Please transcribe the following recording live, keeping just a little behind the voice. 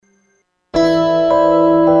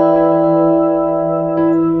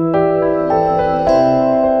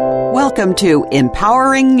Welcome to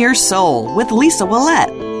Empowering Your Soul with Lisa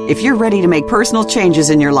Willette. If you're ready to make personal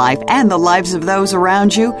changes in your life and the lives of those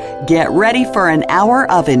around you, get ready for an hour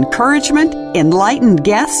of encouragement, enlightened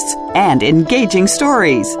guests, and engaging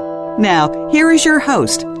stories. Now, here is your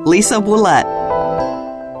host, Lisa Willette.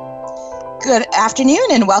 Good afternoon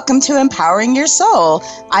and welcome to Empowering Your Soul.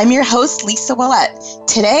 I'm your host, Lisa Willette.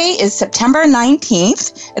 Today is September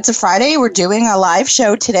 19th. It's a Friday. We're doing a live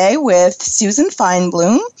show today with Susan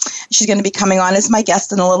Feinbloom. She's going to be coming on as my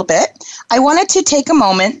guest in a little bit. I wanted to take a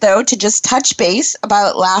moment, though, to just touch base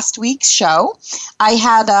about last week's show. I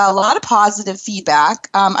had a lot of positive feedback.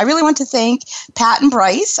 I really want to thank Pat and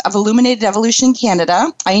Bryce of Illuminated Evolution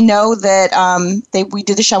Canada. I know that we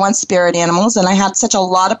did a show on spirit animals, and I had such a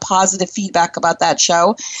lot of positive feedback about that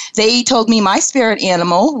show. They told me my spirit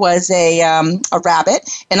animal was a rabbit,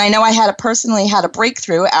 and I know I personally had a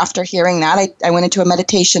breakthrough after hearing that. I went into a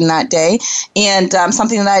meditation that day, and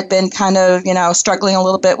something that I'd been kind of, struggling a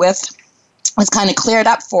little bit with was kind of cleared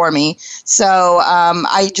up for me. So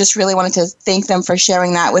I just really wanted to thank them for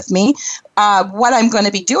sharing that with me. What I'm going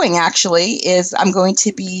to be doing actually is I'm going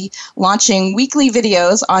to be launching weekly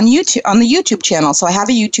videos on YouTube, on the YouTube channel. So I have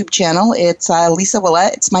a YouTube channel. It's Lisa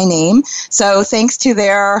Willette. It's my name. So thanks to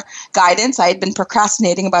their guidance, I had been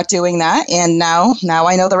procrastinating about doing that. And now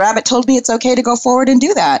I know the rabbit told me it's okay to go forward and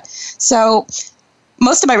do that. So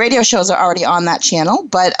most of my radio shows are already on that channel,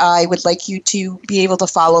 but I would like you to be able to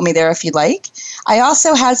follow me there if you'd like. I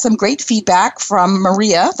also had some great feedback from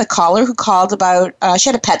Maria, the caller who called about, she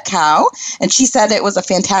had a pet cow, and she said it was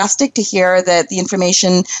fantastic to hear that the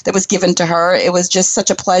information that was given to her. It was just such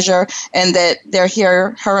a pleasure, and that they're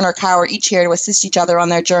here, her and her cow are each here to assist each other on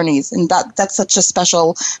their journeys, and that's such a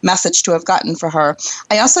special message to have gotten for her.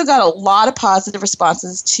 I also got a lot of positive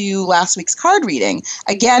responses to last week's card reading.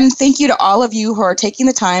 Again, thank you to all of you who are taking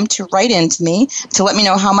the time to write into me to let me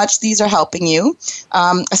know how much these are helping you.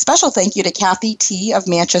 A special thank you to Kathy T. of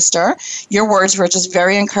Manchester. Your words were just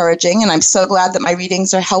very encouraging, and I'm so glad that my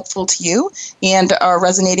readings are helpful to you and are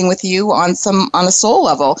resonating with you on a soul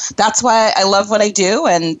level. That's why I love what I do,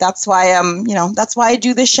 and that's why that's why I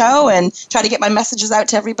do this show and try to get my messages out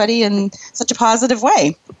to everybody in such a positive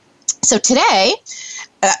way. So today,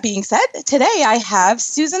 that being said, today I have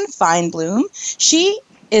Susan Feinbloom. She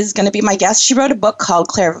is going to be my guest. She wrote a book called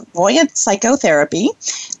Clairvoyant Psychotherapy.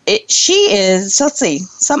 Let's see,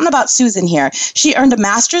 something about Susan here. She earned a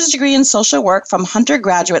master's degree in social work from Hunter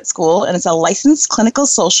Graduate School and is a licensed clinical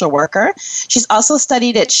social worker. She's also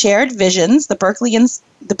studied at Shared Visions, the Berkeley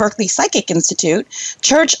Psychic Institute,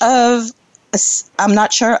 Church of,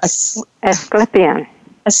 Asclepian.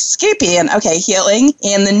 Healing,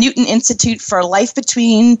 and the Newton Institute for Life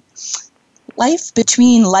Between Life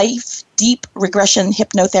Deep Regression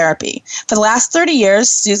Hypnotherapy. For the last 30 years,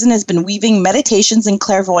 Susan has been weaving meditations and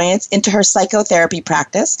clairvoyance into her psychotherapy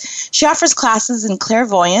practice. She offers classes in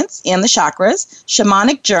clairvoyance and the chakras,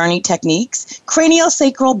 shamanic journey techniques,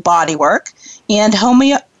 craniosacral bodywork, and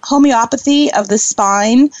homeopathy of the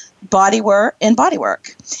spine,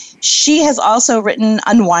 bodywork. She has also written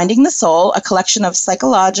Unwinding the Soul, a collection of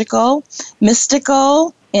psychological,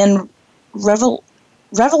 mystical, and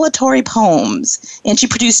revelatory poems, and she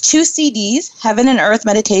produced 2 CDs, Heaven and Earth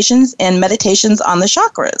Meditations and Meditations on the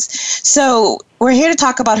Chakras. So we're here to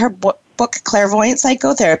talk about her book, Clairvoyant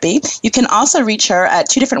Psychotherapy. You can also reach her at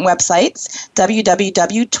 2 different websites,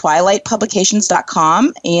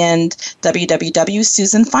 www.twilightpublications.com and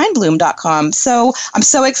www.susanfeinbloom.com. So I'm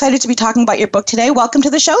so excited to be talking about your book today. Welcome to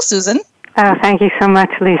the show, Susan. Thank you so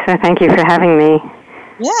much, Lisa. Thank you for having me.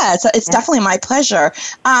 Yeah, it's definitely my pleasure.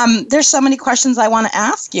 There's so many questions I want to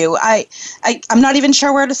ask you. I'm not even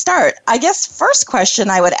sure where to start. I guess first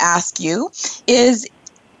question I would ask you is,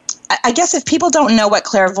 I guess if people don't know what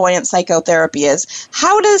clairvoyant psychotherapy is,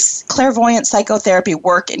 how does clairvoyant psychotherapy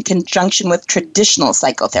work in conjunction with traditional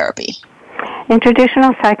psychotherapy? In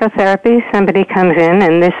traditional psychotherapy, somebody comes in,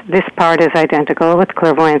 and this part is identical with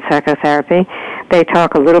clairvoyant psychotherapy. They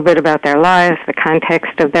talk a little bit about their lives, the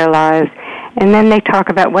context of their lives, and then they talk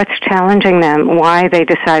about what's challenging them, why they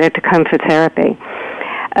decided to come for therapy.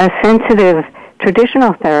 A sensitive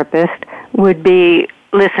traditional therapist would be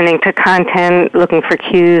listening to content, looking for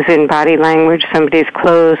cues in body language. Somebody's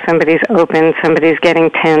closed, somebody's open, somebody's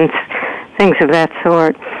getting tense, things of that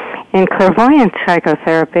sort. In clairvoyant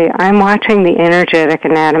psychotherapy, I'm watching the energetic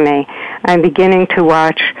anatomy. I'm beginning to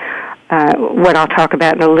watch what I'll talk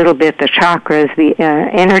about in a little bit, the chakras, the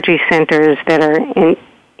energy centers that are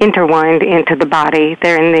intertwined into the body.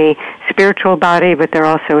 They're in the spiritual body, but they're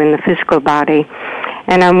also in the physical body.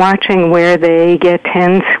 And I'm watching where they get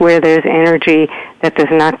tense, where there's energy that does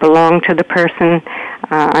not belong to the person.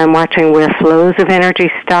 I'm watching where flows of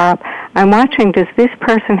energy stop. I'm watching, does this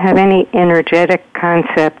person have any energetic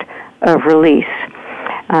concept of release?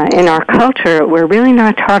 In our culture, we're really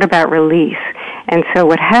not taught about release. And so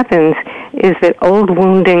what happens is that old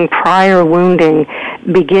wounding, prior wounding,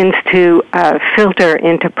 begins to filter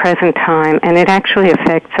into present time, and it actually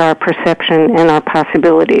affects our perception and our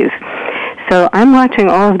possibilities. So I'm watching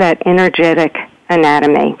all of that energetic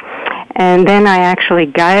anatomy. And then I actually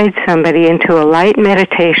guide somebody into a light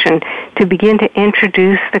meditation to begin to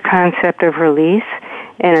introduce the concept of release,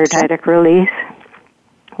 energetic release.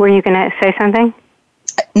 Were you going to say something?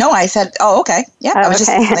 No, I said, okay. Yeah, I was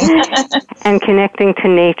just listening. And connecting to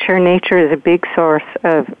nature. Nature is a big source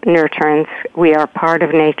of nurturance. We are part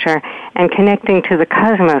of nature. And connecting to the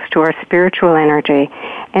cosmos, to our spiritual energy.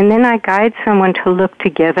 And then I guide someone to look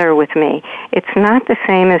together with me. It's not the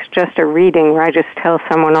same as just a reading where I just tell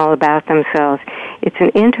someone all about themselves. It's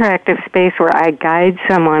an interactive space where I guide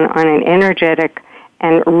someone on an energetic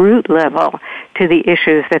and root level to the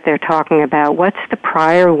issues that they're talking about. What's the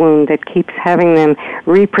prior wound that keeps having them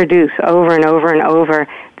reproduce over and over and over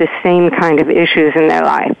the same kind of issues in their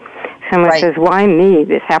life? Someone says, why me?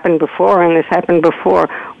 This happened before and this happened before.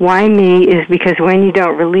 Why me is because when you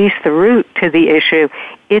don't release the root to the issue,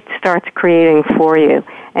 it starts creating for you,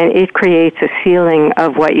 and it creates a ceiling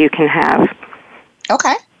of what you can have.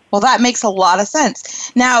 Okay. Well, that makes a lot of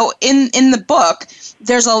sense. Now, in the book,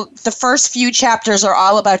 the first few chapters are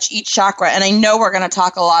all about each chakra, and I know we're going to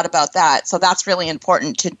talk a lot about that, so that's really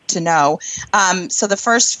important to know. So the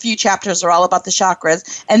first few chapters are all about the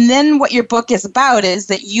chakras, and then what your book is about is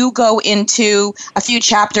that you go into a few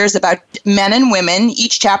chapters about men and women.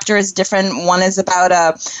 Each chapter is different. One is about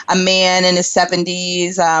a man in his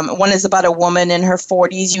 70s. One is about a woman in her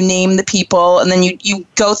 40s. You name the people, and then you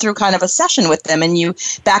go through kind of a session with them, and you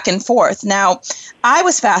back and forth. Now, I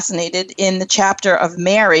was fascinated in the chapter of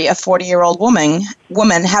Mary, a 40-year-old woman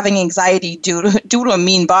having anxiety due to a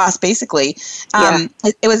mean boss, basically.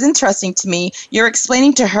 It was interesting to me. You're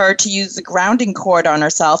explaining to her to use the grounding cord on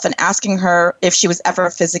herself and asking her if she was ever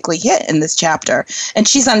physically hit in this chapter. And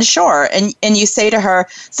she's unsure. And you say to her,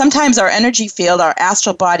 sometimes our energy field, our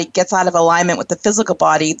astral body, gets out of alignment with the physical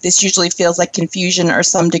body. This usually feels like confusion or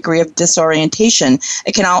some degree of disorientation.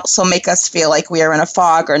 It can also make us feel like we are in a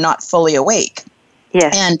fog or not fully awake.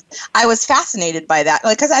 Yes. And I was fascinated by that,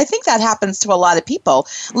 because I think that happens to a lot of people.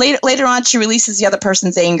 Later on, she releases the other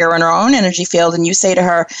person's anger in her own energy field, and you say to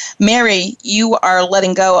her, Mary, you are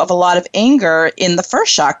letting go of a lot of anger in the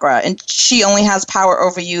first chakra, and she only has power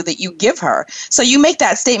over you that you give her. So you make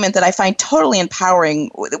that statement that I find totally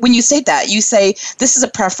empowering. When you say that, you say, this is a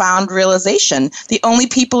profound realization. The only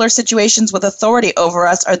people or situations with authority over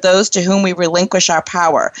us are those to whom we relinquish our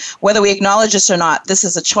power. Whether we acknowledge this or not, this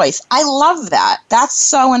is a choice. I love that. That's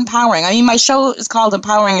so empowering. I mean, my show is called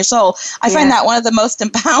Empowering Your Soul. I find that one of the most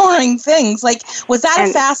empowering things. Like, was that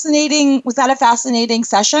a fascinating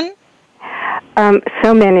session?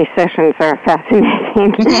 So many sessions are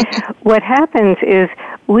fascinating. What happens is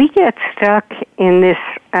we get stuck in this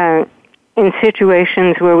in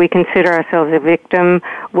situations where we consider ourselves a victim,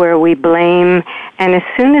 where we blame, and as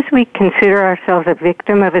soon as we consider ourselves a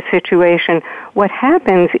victim of a situation, what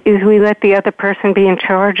happens is we let the other person be in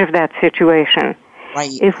charge of that situation. Right.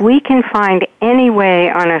 If we can find any way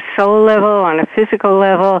on a soul level, on a physical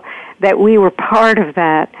level, that we were part of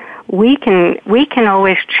that, we can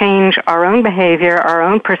always change our own behavior, our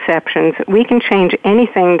own perceptions. We can change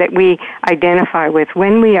anything that we identify with.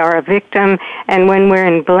 When we are a victim and when we're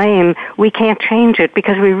in blame, we can't change it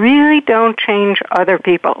because we really don't change other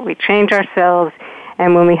people. We change ourselves,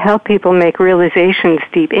 and when we help people make realizations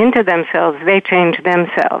deep into themselves, they change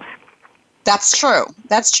themselves. That's true.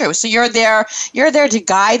 That's true. So you're there to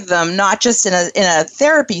guide them, not just in a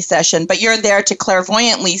therapy session, but you're there to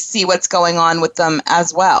clairvoyantly see what's going on with them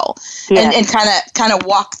as well, and kind of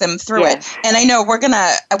walk them through it. And I know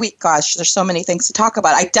there's so many things to talk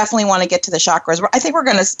about. I definitely want to get to the chakras. I think we're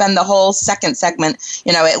going to spend the whole second segment,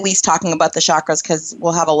 at least talking about the chakras, because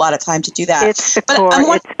we'll have a lot of time to do that. It's the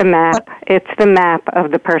core. It's the map. It's the map of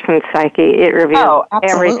the person's psyche. It reveals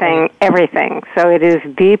everything. So it is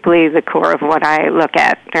deeply the core of what I look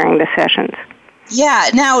at during the sessions. Yeah.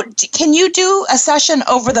 Now, can you do a session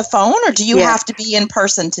over the phone, or do you have to be in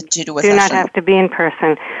person to do a session? Do not have to be in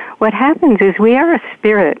person. What happens is we are a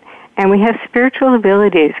spirit, and we have spiritual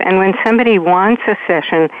abilities, and when somebody wants a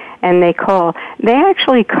session and they call, they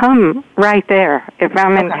actually come right there. If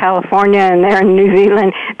I'm in California and they're in New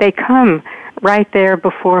Zealand, they come right there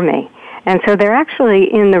before me. And so they're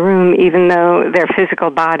actually in the room even though their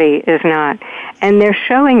physical body is not. And they're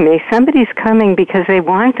showing me somebody's coming because they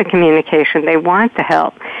want the communication, they want the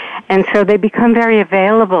help. And so they become very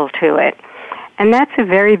available to it. And that's a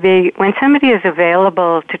very big, when somebody is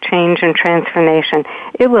available to change and transformation,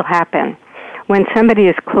 it will happen. When somebody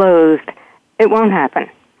is closed, it won't happen.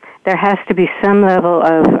 There has to be some level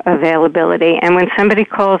of availability. And when somebody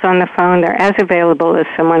calls on the phone, they're as available as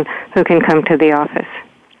someone who can come to the office.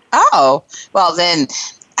 Oh, well then,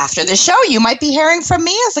 after the show, you might be hearing from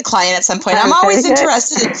me as a client at some point. I'm always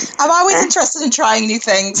interested in trying new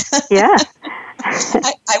things. Yeah.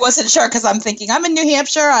 I wasn't sure because I'm thinking I'm in New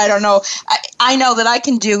Hampshire. I don't know. I know that I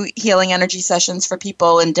can do healing energy sessions for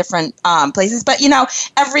people in different places, but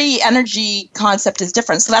every energy concept is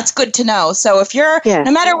different. So that's good to know. So if you're,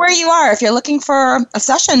 no matter where you are, if you're looking for a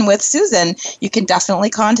session with Susan, you can definitely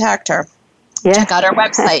contact her. Yeah. Check out her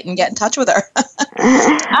website and get in touch with her.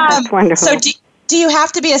 That's wonderful. So do you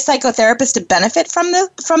have to be a psychotherapist to benefit from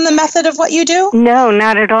the method of what you do? No,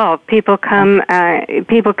 not at all. People come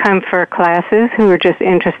for classes who are just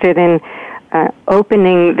interested in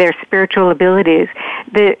opening their spiritual abilities.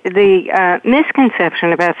 The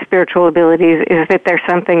misconception about spiritual abilities is that they're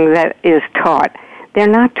something that is taught. They're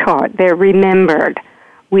not taught. They're remembered.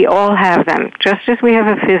 We all have them. Just as we have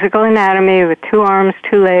a physical anatomy with 2 arms,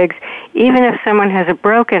 2 legs, even if someone has a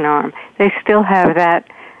broken arm, they still have that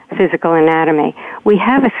physical anatomy. We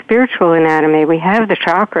have a spiritual anatomy. We have the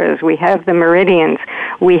chakras. We have the meridians.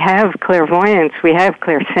 We have clairvoyance. We have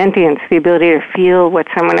clairsentience, the ability to feel what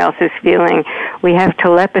someone else is feeling. We have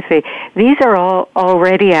telepathy. These are all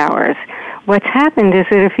already ours. What's happened is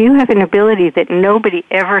that if you have an ability that nobody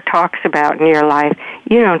ever talks about in your life,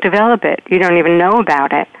 you don't develop it. You don't even know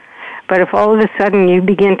about it. But if all of a sudden you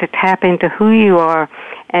begin to tap into who you are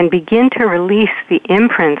and begin to release the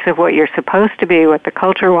imprints of what you're supposed to be, what the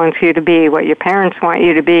culture wants you to be, what your parents want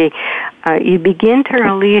you to be, you begin to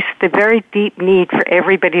release the very deep need for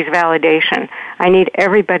everybody's validation. I need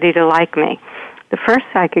everybody to like me. The first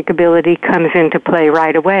psychic ability comes into play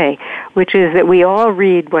right away, which is that we all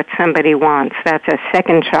read what somebody wants. That's a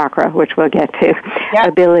second chakra, which we'll get to,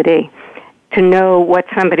 ability to know what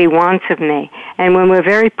somebody wants of me. And when we're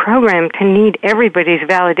very programmed to need everybody's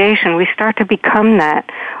validation, we start to become that.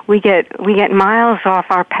 We get miles off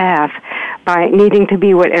our path by needing to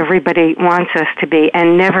be what everybody wants us to be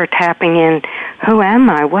and never tapping in, who am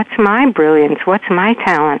I? What's my brilliance? What's my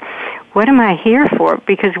talent? What am I here for?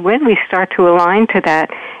 Because when we start to align to that,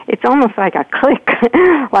 it's almost like a click,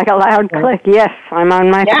 like a loud click. Yes, I'm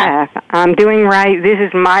on my path. I'm doing right. This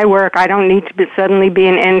is my work. I don't need to suddenly be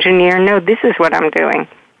an engineer. No, this is what I'm doing.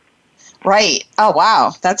 Right. Oh,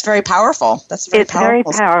 wow. That's very powerful. It's very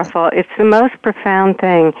powerful. It's the most profound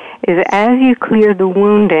thing is as you clear the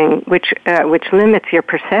wounding, which limits your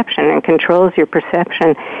perception and controls your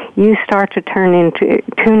perception, you start to tune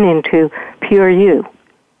into pure you.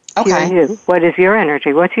 Okay. Pure you. What is your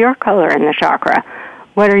energy? What's your color in the chakra?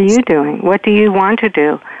 What are you doing? What do you want to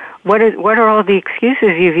do? What are all the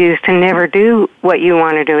excuses you've used to never do what you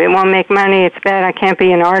want to do? It won't make money. It's bad. I can't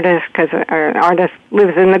be an artist because an artist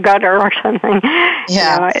lives in the gutter or something.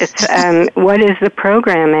 Yeah. It's what is the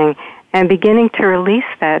programming? And beginning to release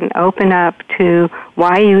that and open up to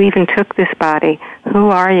why you even took this body. Who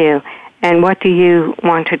are you? And what do you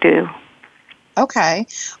want to do? Okay.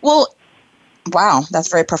 Well, wow, that's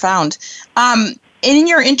very profound. In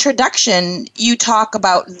your introduction, you talk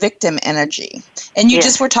about victim energy. And you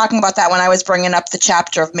just were talking about that when I was bringing up the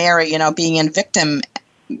chapter of Mary, being in victim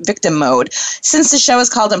mode. Since the show is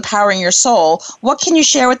called Empowering Your Soul, what can you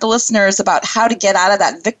share with the listeners about how to get out of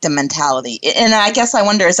that victim mentality? And I guess I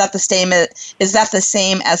wonder, is that the same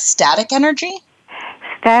as static energy?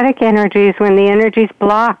 Static energy is when the energy is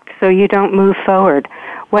blocked so you don't move forward.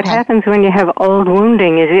 What happens when you have old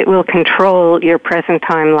wounding is it will control your present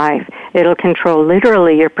time life. It'll control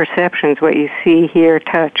literally your perceptions, what you see, hear,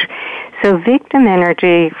 touch. So victim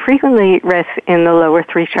energy frequently rests in the lower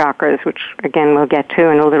 3 chakras, which again we'll get to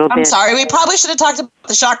in a little bit. I'm sorry, we probably should have talked about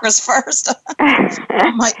the chakras first.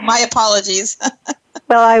 my apologies.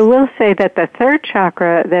 Well, I will say that the 3rd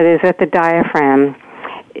chakra that is at the diaphragm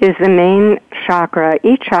is the main chakra.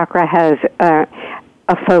 Each chakra has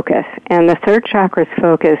a focus, and the 3rd chakra's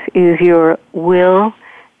focus is your will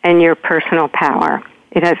and your personal power.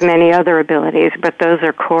 It has many other abilities, but those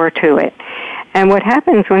are core to it. And what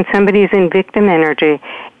happens when somebody's in victim energy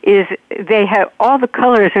is they have all the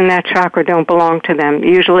colors in that chakra don't belong to them.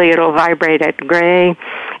 Usually it'll vibrate at gray,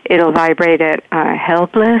 it'll vibrate at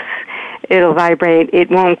helpless, it'll vibrate, it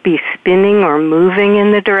won't be spinning or moving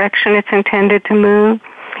in the direction it's intended to move.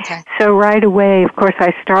 Okay. So right away, of course,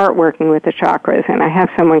 I start working with the chakras, and I have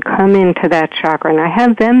someone come into that chakra, and I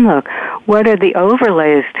have them look, what are the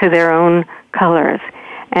overlays to their own colors?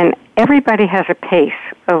 And everybody has a pace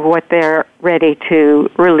of what they're ready to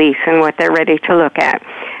release and what they're ready to look at.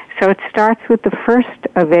 So it starts with the first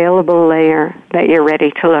available layer that you're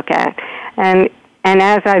ready to look at. And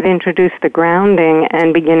as I've introduced the grounding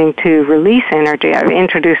and beginning to release energy, I've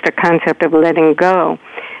introduced a concept of letting go.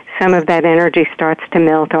 Some of that energy starts to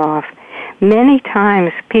melt off. Many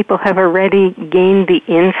times people have already gained the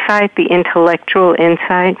insight, the intellectual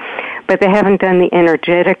insight, but they haven't done the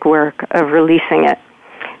energetic work of releasing it.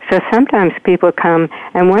 So sometimes people come,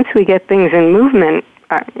 and once we get things in movement,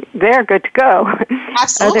 they're good to go.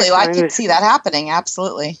 Absolutely. I can see that happening.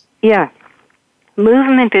 Absolutely. Yeah.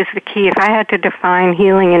 Movement is the key. If I had to define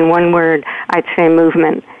healing in one word, I'd say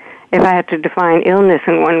movement. If I had to define illness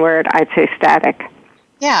in one word, I'd say static.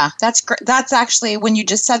 Yeah, that's great. That's actually, when you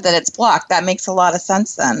just said that it's blocked, that makes a lot of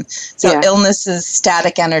sense then. So illness is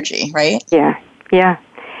static energy, right? Yeah.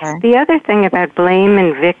 Okay. The other thing about blame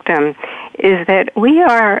and victim is that we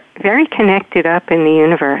are very connected up in the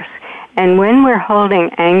universe. And when we're holding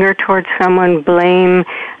anger towards someone, blame,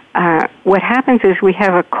 what happens is we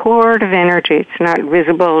have a cord of energy. It's not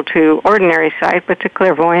visible to ordinary sight, but to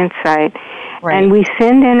clairvoyant sight. Right. And we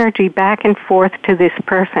send energy back and forth to this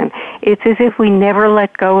person. It's as if we never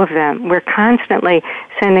let go of them. We're constantly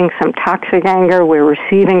sending some toxic anger. We're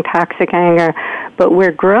receiving toxic anger. But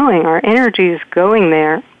we're growing. Our energy is going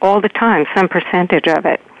there all the time, some percentage of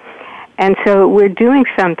it. And so we're doing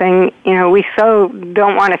something, we so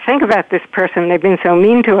don't want to think about this person. They've been so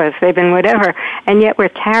mean to us. They've been whatever. And yet we're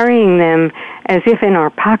carrying them as if in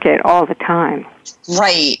our pocket all the time.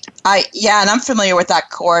 Right. And I'm familiar with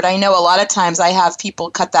that cord. I know a lot of times I have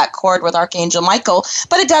people cut that cord with Archangel Michael,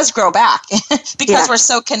 but it does grow back because we're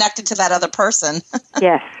so connected to that other person.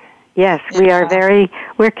 Yes. We are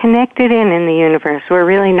we're connected in the universe. We're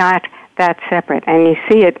really not that separate. And you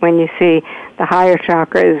see it when you see the higher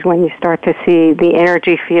chakras, when you start to see the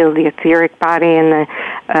energy field, the etheric body and the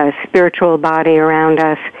spiritual body around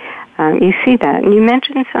us. You see that. And you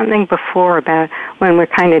mentioned something before about when we're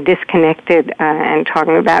kind of disconnected and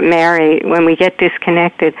talking about Mary, when we get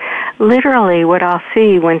disconnected. Literally what I'll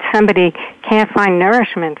see when somebody can't find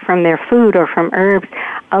nourishment from their food or from herbs,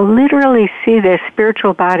 I'll literally see their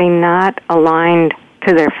spiritual body not aligned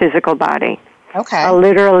to their physical body. Okay. I'll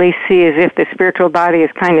literally see as if the spiritual body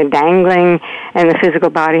is kind of dangling and the physical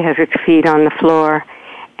body has its feet on the floor.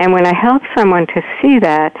 And when I help someone to see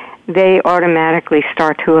that, they automatically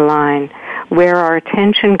start to align. Where our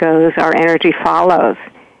attention goes, our energy follows.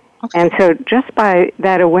 Okay. And so just by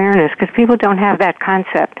that awareness, because people don't have that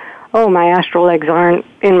concept, my astral legs aren't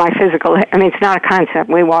in my physical, it's not a concept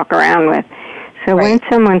we walk around with. So when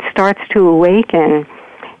someone starts to awaken,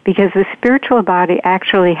 because the spiritual body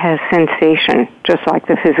actually has sensation, just like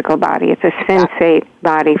the physical body. It's a sensate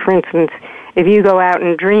body. For instance, if you go out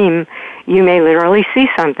and dream, you may literally see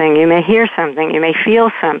something, you may hear something, you may feel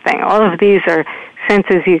something. All of these are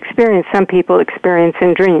senses you experience. Some people experience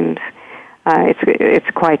in dreams. It's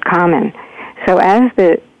quite common. So as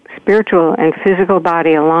the spiritual and physical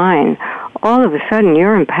body align, all of a sudden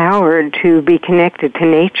you're empowered to be connected to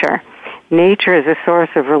nature. Nature is a source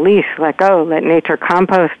of release. Let go, let nature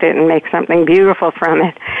compost it and make something beautiful from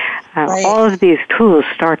it. All of these tools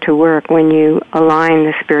start to work when you align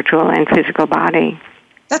the spiritual and physical body.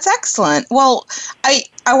 That's excellent. Well, I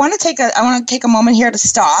want to take a moment here to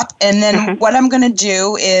stop, and then what I'm going to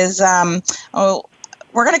do is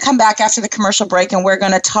we're going to come back after the commercial break, and we're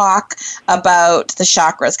going to talk about the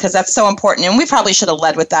chakras, because that's so important. And we probably should have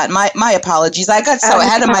led with that. My apologies. I got so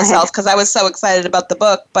ahead of myself because I was so excited about the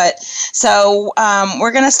book. But so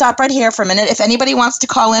we're going to stop right here for a minute. If anybody wants to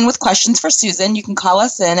call in with questions for Susan, you can call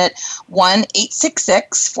us in at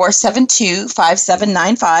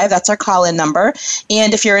 1-866-472-5795. That's our call-in number.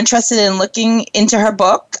 And if you're interested in looking into her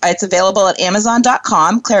book, it's available at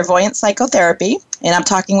Amazon.com, Clairvoyant Psychotherapy. And I'm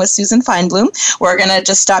talking with Susan Feinbloom. We're going to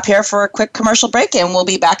just stop here for a quick commercial break, and we'll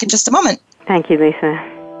be back in just a moment. Thank you, Lisa.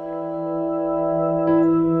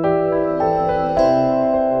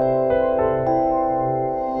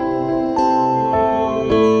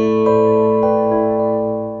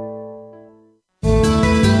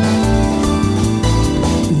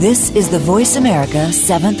 This is the Voice America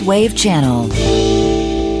 7th Wave Channel.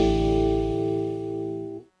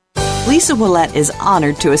 Lisa Willette is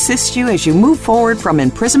honored to assist you as you move forward from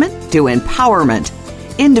imprisonment to empowerment.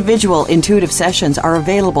 Individual intuitive sessions are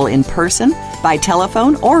available in person, by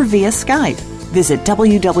telephone, or via Skype. Visit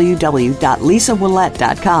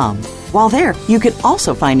www.lisawillette.com. While there, you can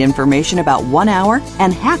also find information about 1-hour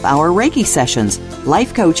and half-hour Reiki sessions,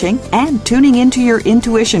 life coaching, and tuning into your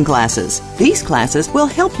intuition classes. These classes will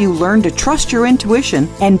help you learn to trust your intuition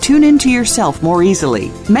and tune into yourself more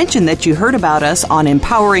easily. Mention that you heard about us on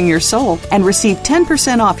Empowering Your Soul and receive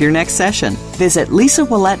 10% off your next session. Visit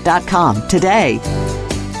lisawillette.com today.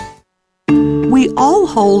 We all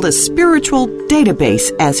hold a spiritual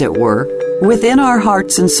database, as it were, within our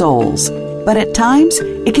hearts and souls. But at times,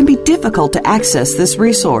 it can be difficult to access this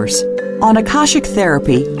resource. On Akashic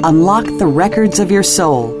Therapy, Unlock the Records of Your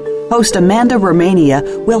Soul, host Amanda Romania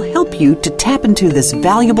will help you to tap into this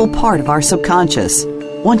valuable part of our subconscious.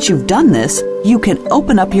 Once you've done this, you can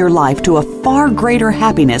open up your life to a far greater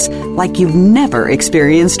happiness like you've never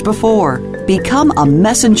experienced before. Become a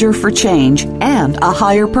messenger for change and a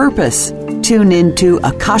higher purpose. Tune in to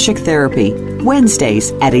Akashic Therapy,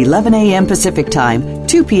 Wednesdays at 11 a.m. Pacific Time,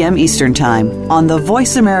 2 p.m. Eastern Time on the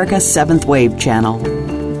Voice America 7th Wave channel.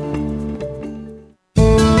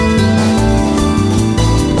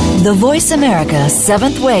 The Voice America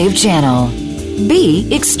 7th Wave channel.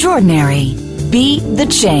 Be extraordinary. Be the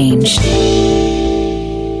change.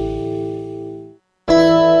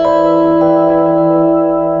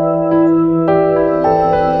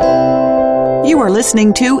 You are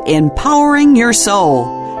listening to Empowering Your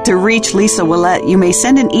Soul. To reach Lisa Willette, you may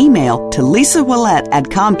send an email to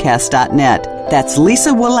lisawillette@comcast.net. That's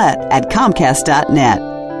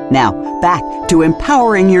lisawillette@comcast.net. Now, back to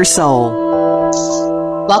Empowering Your Soul.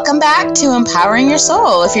 Welcome back to Empowering Your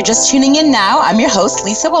Soul. If you're just tuning in now, I'm your host,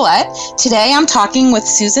 Lisa Willette. Today I'm talking with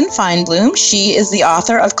Susan Feinbloom. She is the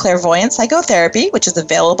author of Clairvoyant Psychotherapy, which is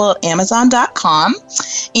available at Amazon.com.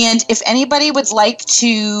 And if anybody would like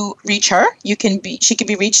to reach her, she can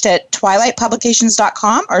be reached at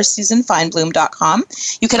twilightpublications.com or susanfeinbloom.com.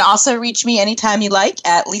 You can also reach me anytime you like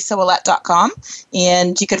at lisawillette.com.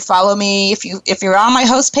 And you can follow me if you're on my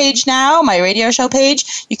host page now, my radio show page.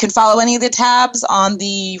 You can follow any of the tabs on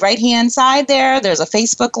the right-hand side there. There's a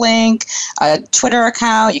Facebook link, a Twitter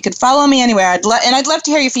account. You can follow me anywhere. I'd love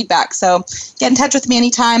to hear your feedback. So get in touch with me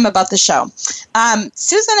anytime about the show.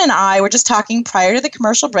 Susan and I were just talking prior to the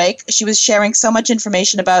commercial break. She was sharing so much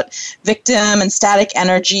information about victim and static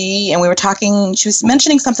energy, and she was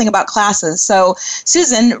mentioning something about classes. So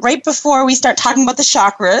Susan, right before we start talking about the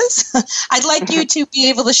chakras, I'd like you to be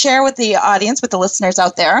able to share with the audience, with the listeners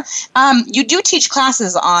out there. You do teach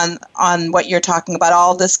classes on what you're talking about,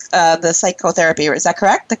 all this, the psychotherapy. Is that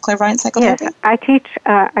correct? The clairvoyant psychotherapy? Yes, I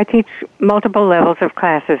teach multiple levels of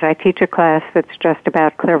classes. I teach a class that's just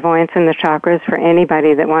about clairvoyance and the chakras for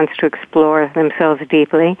anybody that wants to explore themselves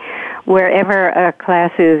deeply. Wherever a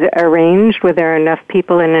class is arranged, where there are enough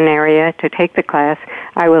people in an area to take the class,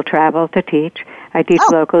 I will travel to teach. I teach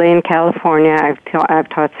locally in California. I've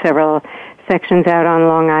taught several sections out on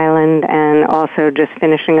Long Island, and also just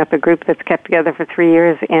finishing up a group that's kept together for 3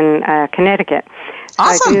 years in Connecticut.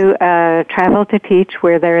 Awesome. So I do travel to teach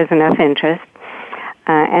where there is enough interest.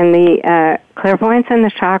 And the clairvoyance and the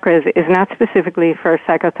chakras is not specifically for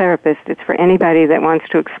psychotherapists. It's for anybody that wants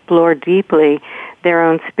to explore deeply their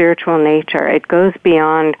own spiritual nature. It goes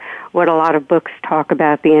beyond what a lot of books talk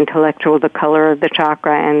about, the intellectual, the color of the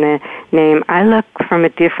chakra and the name. I look from a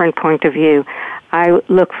different point of view. I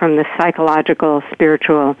look from the psychological,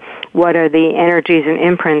 spiritual. What are the energies and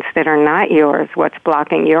imprints that are not yours? What's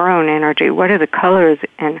blocking your own energy? What are the colors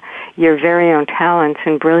and your very own talents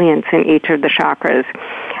and brilliance in each of the chakras?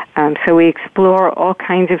 So we explore all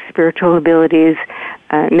kinds of spiritual abilities.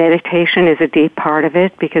 Meditation is a deep part of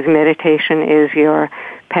it because meditation is your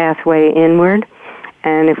pathway inward.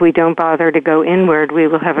 And if we don't bother to go inward, we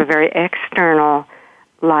will have a very external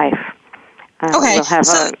life. Okay. We'll have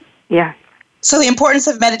So the importance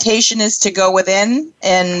of meditation is to go within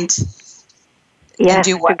and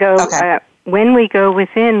do what? When we go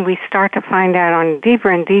within, we start to find out on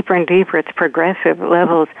deeper and deeper and deeper, it's progressive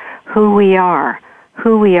levels, who we are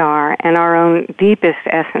and our own deepest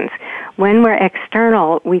essence. When we're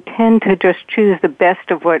external, we tend to just choose the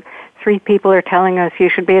best of what 3 people are telling us. You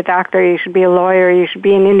should be a doctor, you should be a lawyer, you should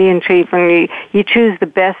be an Indian chief, and you choose the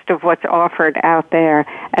best of what's offered out there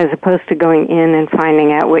as opposed to going in and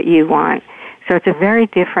finding out what you want. So it's a very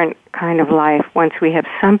different kind of life. Once we have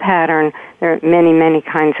some pattern, there are many, many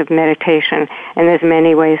kinds of meditation, and there's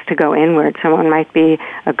many ways to go inward. Someone might be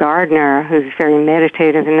a gardener who's very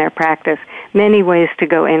meditative in their practice. Many ways to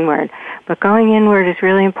go inward. But going inward is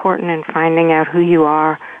really important in finding out who you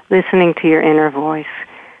are, listening to your inner voice.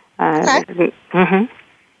 Okay.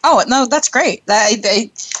 Oh, no, that's great.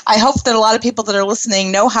 I hope that a lot of people that are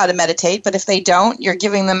listening know how to meditate, but if they don't, you're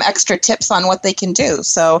giving them extra tips on what they can do.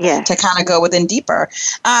 So to kind of go within deeper.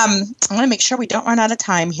 I want to make sure we don't run out of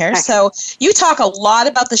time here. Okay. So you talk a lot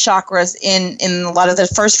about the chakras in a lot of the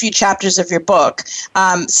first few chapters of your book.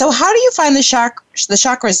 So how do you find the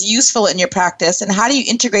chakras useful in your practice, and how do you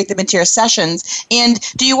integrate them into your sessions? And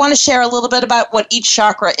do you want to share a little bit about what each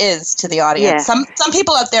chakra is to the audience? Yes. Some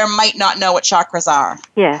people out there might not know what chakras are.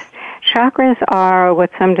 Yes. Chakras are what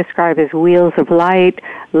some describe as wheels of light,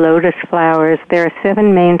 lotus flowers. There are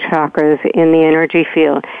 7 main chakras in the energy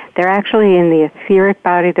field. They're actually in the etheric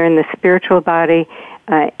body, they're in the spiritual body,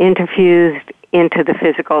 interfused into the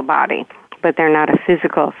physical body, but they're not a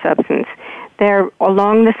physical substance. They're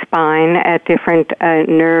along the spine at different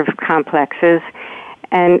nerve complexes,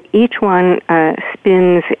 and each one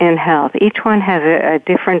spins in health. Each one has a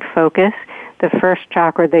different focus. The first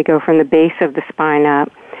chakra, they go from the base of the spine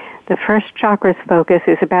up. The first chakra's focus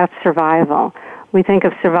is about survival. We think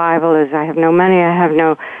of survival as I have no money, I have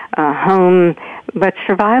no home, but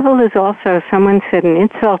survival is also someone said an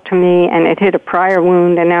insult to me and it hit a prior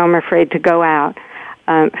wound and now I'm afraid to go out.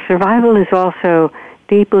 Survival is also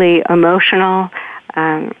deeply emotional,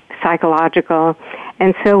 psychological,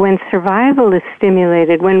 and so when survival is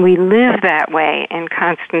stimulated, when we live that way in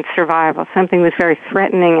constant survival, something was very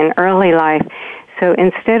threatening in early life, so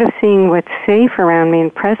instead of seeing what's safe around me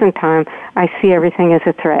in present time, I see everything as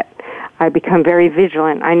a threat. I become very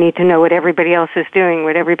vigilant. I need to know what everybody else is doing,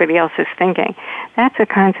 what everybody else is thinking. That's a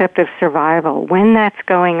concept of survival. When that's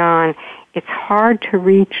going on, it's hard to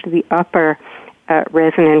reach the upper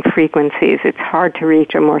resonant frequencies. It's hard to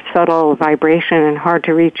reach a more subtle vibration and hard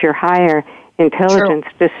to reach your higher intelligence,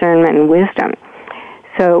 True. Discernment, and wisdom.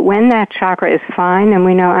 So when that chakra is fine and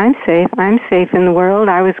we know I'm safe in the world,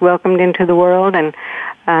 I was welcomed into the world, and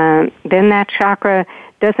then that chakra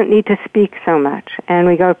doesn't need to speak so much. And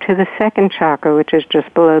we go to the second chakra, which is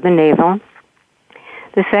just below the navel.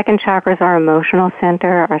 The second chakra is our emotional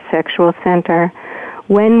center, our sexual center.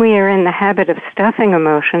 When we are in the habit of stuffing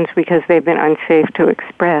emotions because they've been unsafe to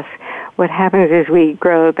express, what happens is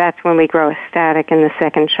that's when we grow ecstatic in the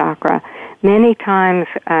second chakra. Many times,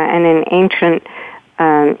 and in ancient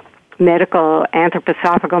medical,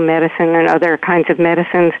 anthroposophical medicine and other kinds of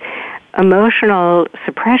medicines, emotional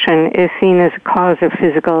suppression is seen as a cause of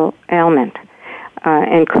physical ailment,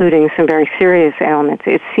 including some very serious ailments.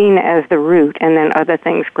 It's seen as the root, and then other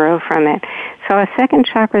things grow from it. So our second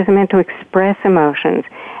chakra is meant to express emotions.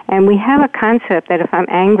 And we have a concept that if I'm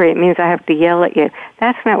angry, it means I have to yell at you.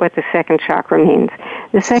 That's not what the second chakra means.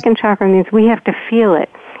 The second chakra means we have to feel it.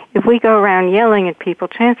 If we go around yelling at people,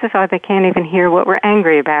 chances are they can't even hear what we're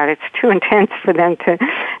angry about. It's too intense for them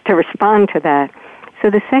to respond to that. So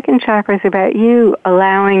the second chakra is about you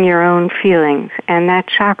allowing your own feelings, and that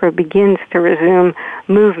chakra begins to resume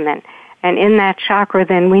movement. And in that chakra,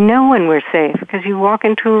 then we know when we're safe, because you walk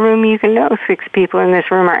into a room, you can know 6 people in this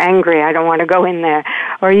room are angry, I don't want to go in there.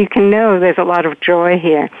 Or you can know there's a lot of joy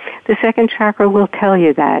here. The second chakra will tell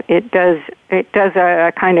you that. It does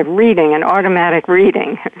a kind of reading, an automatic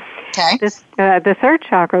reading. Okay. The third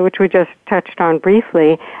chakra, which we just touched on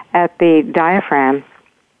briefly at the diaphragm,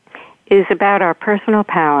 is about our personal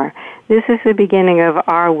power. This is the beginning of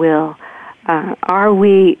our will. Are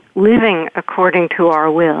we living according to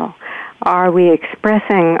our will? Are we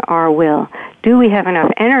expressing our will? Do we have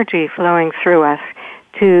enough energy flowing through us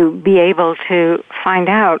to be able to find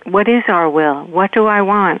out what is our will? What do I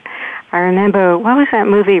want? I remember, what was that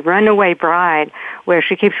movie, Runaway Bride, where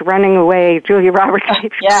she keeps running away, Julia Roberts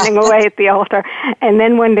keeps running away at the altar, and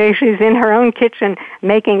then one day she's in her own kitchen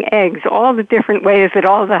making eggs, all the different ways that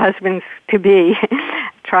all the husbands to be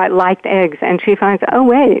liked eggs, and she finds, oh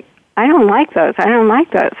wait, I don't like those. I never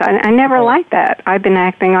liked that. I've been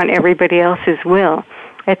acting on everybody else's will.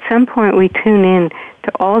 At some point we tune in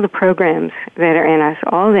to all the programs that are in us,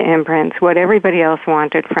 all the imprints, what everybody else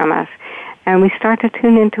wanted from us, and we start to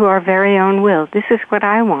tune into our very own will. This is what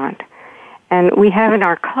I want. And we have in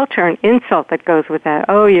our culture an insult that goes with that.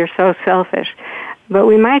 Oh, you're so selfish. But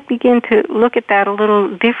we might begin to look at that a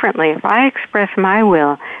little differently. If I express my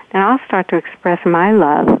will, then I'll start to express my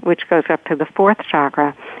love, which goes up to the fourth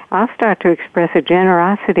chakra. I'll start to express a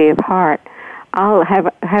generosity of heart. I'll have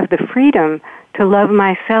the freedom to love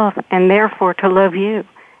myself and therefore to love you.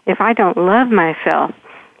 If I don't love myself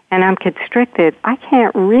and I'm constricted, I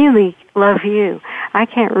can't really love you. I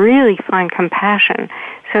can't really find compassion.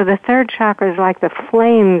 So the third chakra is like the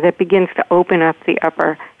flame that begins to open up the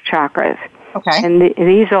upper chakras. Okay. And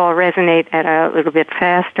these all resonate at a little bit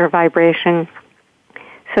faster vibration.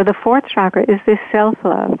 So the fourth chakra is this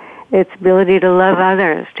self-love, its ability to love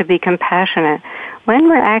others, to be compassionate. When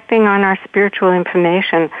we're acting on our spiritual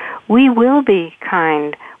information, we will be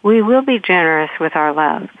kind. We will be generous with our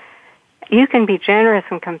love. You can be generous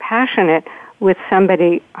and compassionate with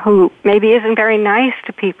somebody who maybe isn't very nice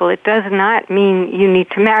to people. It does not mean you need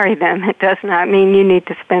to marry them. It does not mean you need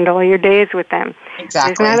to spend all your days with them.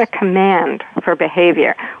 Exactly. There's not a command for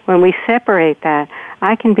behavior. When we separate that,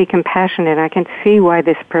 I can be compassionate. I can see why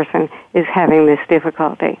this person is having this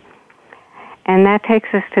difficulty. And that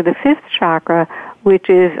takes us to the fifth chakra, which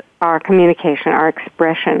is our communication, our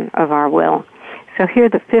expression of our will. So here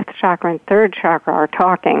the fifth chakra and third chakra are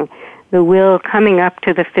talking, the will coming up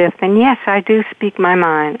to the fifth. And yes, I do speak my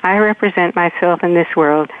mind. I represent myself in this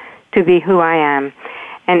world to be who I am.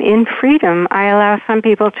 And in freedom, I allow some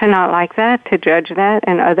people to not like that, to judge that,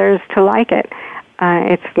 and others to like it.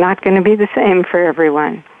 It's not going to be the same for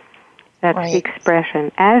everyone. That's right. The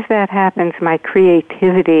expression. As that happens, my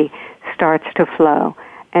creativity starts to flow.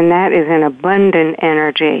 And that is an abundant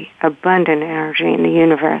energy in the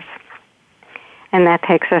universe. And that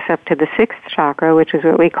takes us up to the sixth chakra, which is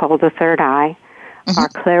what we call the third eye, our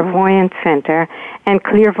clairvoyant center. And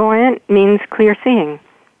clairvoyant means clear seeing.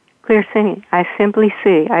 Clear seeing. I simply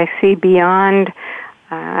see. I see beyond.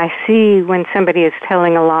 I see when somebody is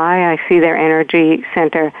telling a lie. I see their energy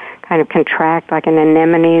center kind of contract like an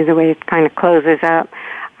anemone, the way it kind of closes up.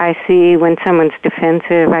 I see when someone's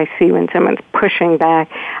defensive. I see when someone's pushing back.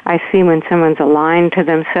 I see when someone's aligned to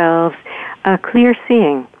themselves. Clear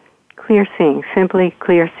seeing, simply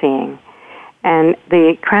clear seeing. And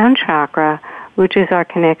the crown chakra, which is our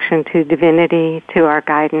connection to divinity, to our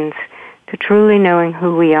guidance, to truly knowing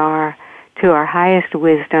who we are, to our highest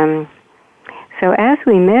wisdom. So as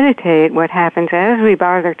we meditate, what happens as we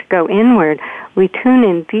bother to go inward, we tune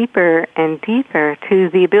in deeper and deeper to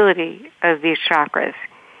the ability of these chakras.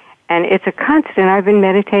 And it's a constant. I've been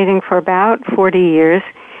meditating for about 40 years,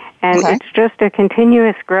 and it's just a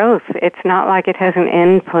continuous growth. It's not like it has an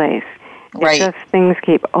end place. Right. It's just things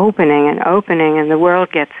keep opening, and the world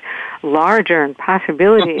gets larger, and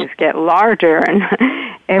possibilities get larger, and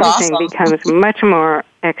everything becomes much more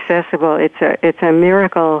accessible. It's a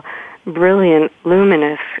miracle, brilliant,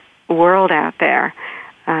 luminous world out there,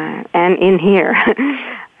 and in here.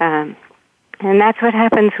 And that's what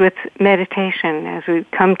happens with meditation as we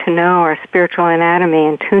come to know our spiritual anatomy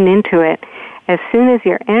and tune into it. As soon as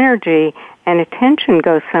your energy and attention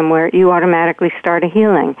goes somewhere, you automatically start a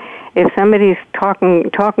healing. If somebody's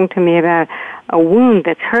talking to me about a wound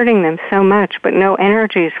that's hurting them so much, but no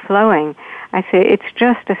energy is flowing, I say it's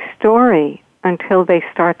just a story until they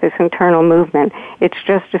start this internal movement. It's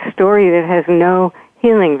just a story that has no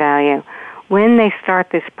healing value. When they start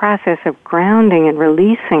this process of grounding and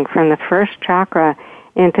releasing from the first chakra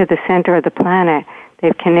into the center of the planet,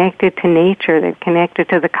 they've connected to nature, they've connected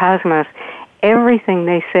to the cosmos. Everything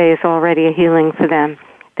they say is already a healing for them.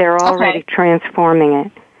 They're already transforming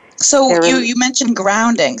it. So you mentioned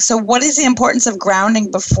grounding. So what is the importance of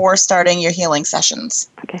grounding before starting your healing sessions?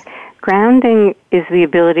 Okay. Grounding is the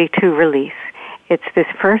ability to release. It's this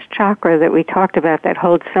first chakra that we talked about that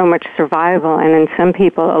holds so much survival, and in some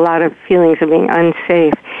people a lot of feelings of being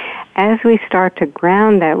unsafe. As we start to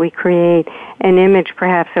ground that, we create an image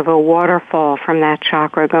perhaps of a waterfall from that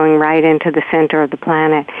chakra going right into the center of the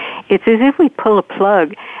planet. It's as if we pull a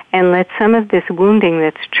plug and let some of this wounding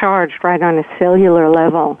that's charged right on a cellular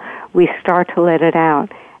level, we start to let it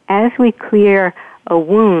out. As we clear a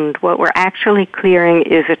wound, what we're actually clearing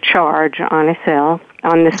is a charge on a cell,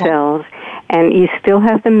 on the cells, and you still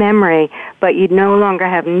have the memory, but you no longer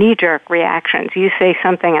have knee-jerk reactions. You say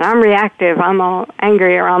something, and I'm reactive, I'm all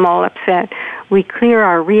angry, or I'm all upset. We clear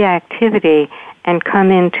our reactivity and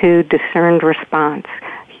come into discerned response.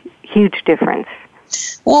 Huge difference.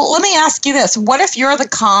 Well, let me ask you this. What if you're the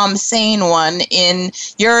calm, sane one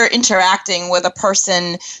you're interacting with a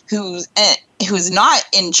person who's not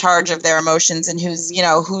in charge of their emotions and whose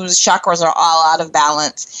chakras are all out of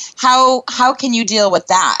balance? How can you deal with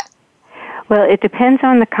that? Well, it depends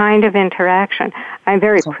on the kind of interaction. I'm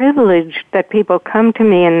very privileged that people come to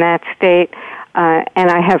me in that state,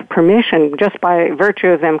 and I have permission, just by virtue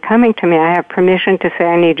of them coming to me, I have permission to say,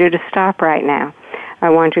 I need you to stop right now. I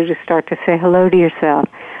want you to start to say hello to yourself.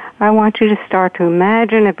 I want you to start to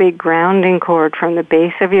imagine a big grounding cord from the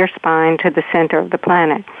base of your spine to the center of the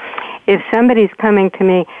planet. If somebody's coming to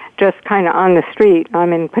me just kind of on the street,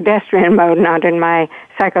 I'm in pedestrian mode, not in my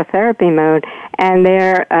psychotherapy mode, and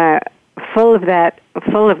they're full of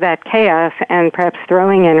that chaos and perhaps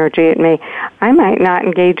throwing energy at me, I might not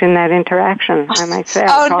engage in that interaction. I might say,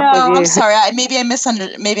 I'm sorry. Maybe I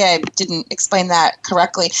misunderstood. Maybe I didn't explain that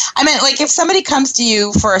correctly. I meant, like, if somebody comes to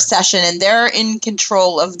you for a session and they're in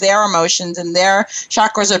control of their emotions and their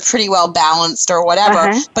chakras are pretty well balanced or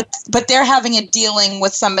whatever, but they're having a dealing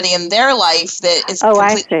with somebody in their life that is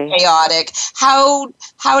completely chaotic. How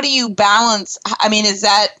do you balance? I mean,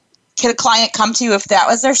 could a client come to you if that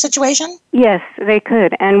was their situation? Yes, they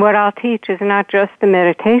could. And what I'll teach is not just the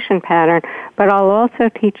meditation pattern, but I'll also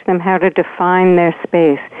teach them how to define their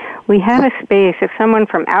space. We have a space. If someone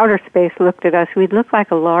from outer space looked at us, we'd look like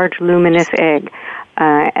a large luminous egg,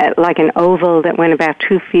 like an oval that went about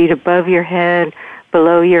 2 feet above your head,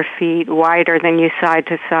 below your feet, wider than you side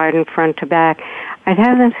to side and front to back. I'd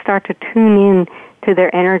have them start to tune in to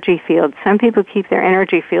their energy field. Some people keep their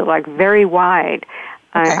energy field like very wide.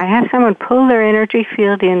 Okay. I have someone pull their energy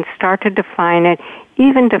field in, start to define it,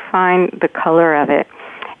 even define the color of it.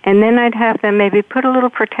 And then I'd have them maybe put a little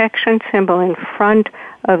protection symbol in front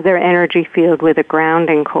of their energy field with a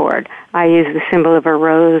grounding cord. I use the symbol of a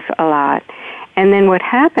rose a lot. And then what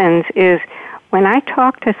happens is when I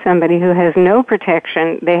talk to somebody who has no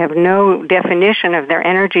protection, they have no definition of their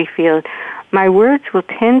energy field, my words will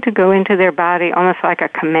tend to go into their body almost like a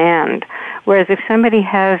command. Whereas if somebody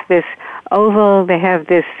has this oval, they have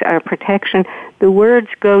this protection, the words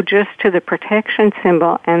go just to the protection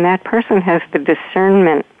symbol, and that person has the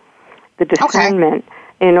discernment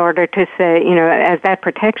in order to say, as that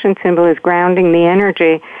protection symbol is grounding the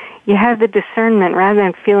energy, you have the discernment rather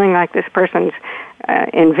than feeling like this person's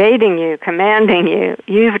invading you, commanding you.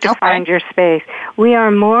 You've defined your space. We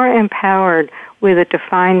are more empowered with a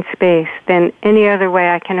defined space than any other way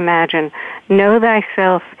I can imagine. Know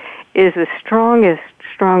thyself is the strongest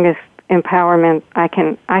empowerment I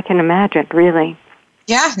can imagine, really.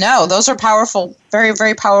 Yeah, no, those are powerful, very,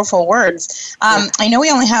 very powerful words. I know we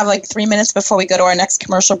only have like 3 minutes before we go to our next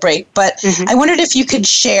commercial break, but I wondered if you could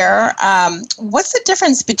share what's the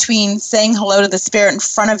difference between saying hello to the spirit in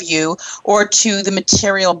front of you or to the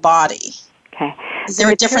material body? Okay. Is there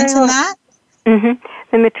a difference in that?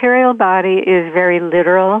 The material body is very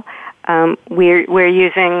literal.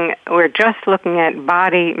 We're just looking at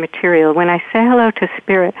body material. When I say hello to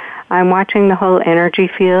spirit, I'm watching the whole energy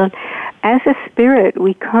field. As a spirit,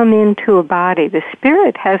 we come into a body. The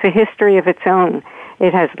spirit has a history of its own.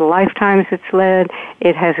 It has the lifetimes it's led.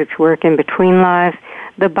 It has its work in between lives.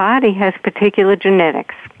 The body has particular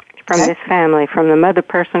genetics from this family, from the mother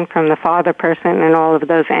person, from the father person, and all of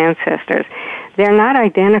those ancestors. They're not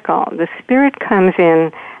identical. The spirit comes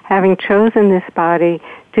in having chosen this body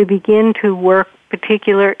to begin to work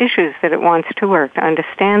particular issues that it wants to work, to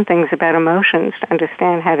understand things about emotions, to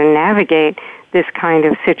understand how to navigate this kind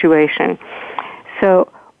of situation.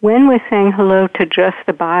 So when we're saying hello to just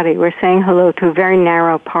the body, we're saying hello to a very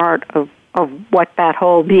narrow part of what that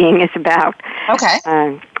whole being is about. Okay.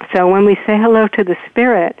 So when we say hello to the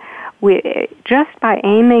spirit, just by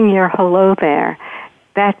aiming your hello there,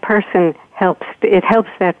 that person helps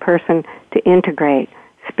that person to integrate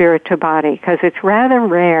spirit to body, because it's rather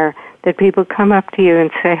rare that people come up to you and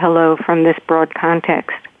say hello from this broad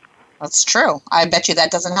context. That's true. I bet you that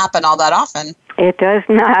doesn't happen all that often. It does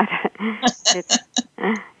not.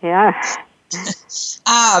 Yeah.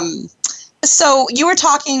 So you were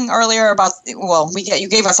talking earlier about, you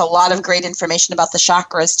gave us a lot of great information about the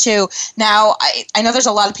chakras too. Now, I know there's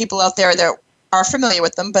a lot of people out there that are familiar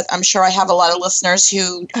with them, but I'm sure I have a lot of listeners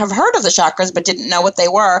who have heard of the chakras but didn't know what they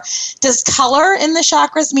were. Does color in the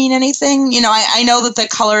chakras mean anything? I know that the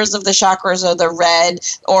colors of the chakras are the red,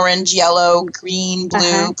 orange, yellow, green,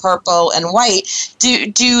 blue, purple, and white.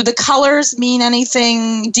 Do the colors mean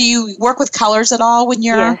anything? Do you work with colors at all when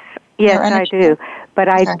you're... Yes, I do. But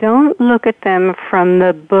I don't look at them from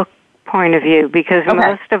the book point of view, because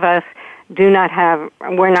most of us we're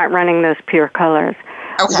not running those pure colors.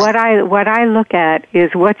 Okay. What I look at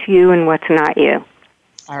is what's you and what's not you.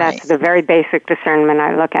 That's the very basic discernment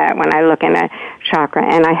I look at when I look in a chakra.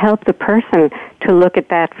 And I help the person to look at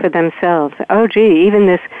that for themselves. Oh, gee, even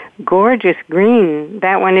this gorgeous green,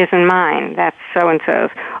 that one isn't mine. That's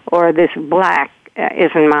so-and-so's. Or this black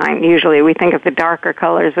isn't mine. Usually we think of the darker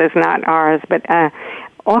colors as not ours, but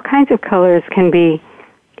all kinds of colors can be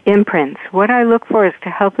imprints. What I look for is to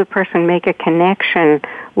help the person make a connection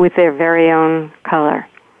with their very own color.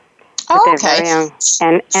 Very own,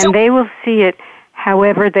 and they will see it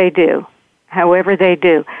however they do.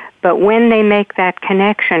 But when they make that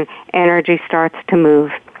connection, energy starts to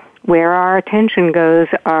move. Where our attention goes,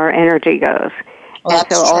 our energy goes. And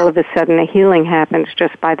so all of a sudden a healing happens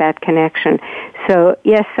just by that connection. So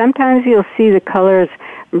yes, sometimes you'll see the colors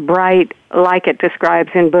bright like it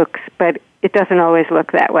describes in books, but it doesn't always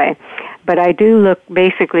look that way. But I do look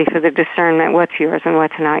basically for the discernment, what's yours and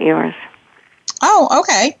what's not yours. Oh,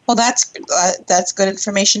 okay. Well, that's good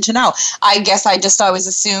information to know. I guess I just always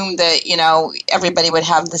assumed that, everybody would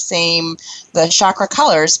have the chakra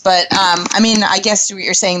colors. But, I guess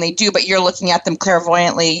you're saying they do, but you're looking at them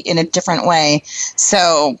clairvoyantly in a different way.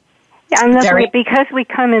 So, yeah, I'm looking at, because we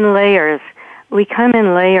come in layers.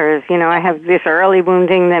 I have this early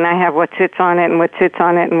wounding, then I have what sits on it and what sits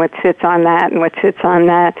on it and what sits on that and what sits on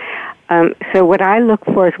that. So what I look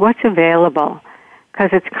for is what's available.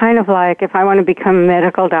 Because it's kind of like if I want to become a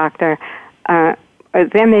medical doctor,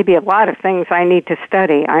 there may be a lot of things I need to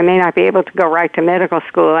study. I may not be able to go right to medical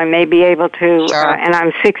school. I may be able to, and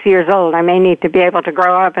I'm 6 years old, I may need to be able to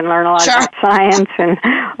grow up and learn a lot about science and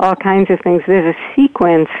all kinds of things. There's a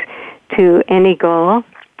sequence to any goal.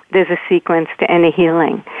 There's a sequence to any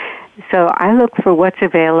healing. So I look for what's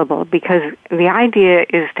available, because the idea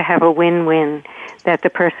is to have a win-win, that the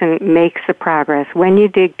person makes the progress. When you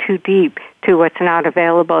dig too deep to what's not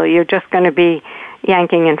available, you're just going to be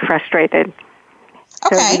yanking and frustrated.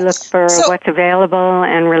 Okay. So we look for what's available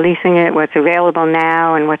and releasing it, what's available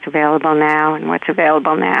now and what's available now and what's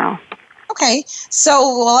available now. Okay,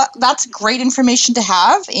 so that's great information to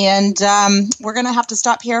have, and we're going to have to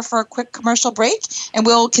stop here for a quick commercial break, and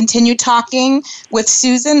we'll continue talking with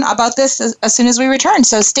Susan about this as soon as we return.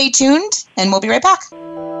 So stay tuned, and we'll be right back.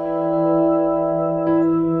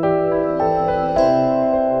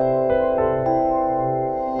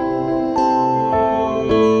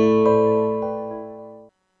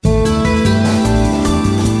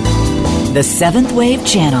 The Seventh Wave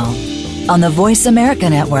Channel on the Voice America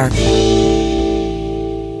Network.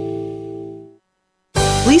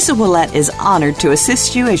 Lisa Willette is honored to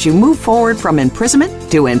assist you as you move forward from imprisonment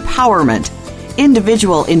to empowerment.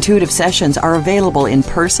 Individual intuitive sessions are available in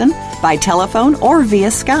person, by telephone, or via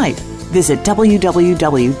Skype. Visit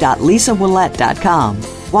www.lisawillette.com.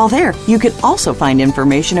 While there, you can also find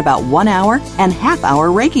information about 1 hour and half-hour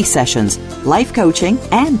Reiki sessions, life coaching,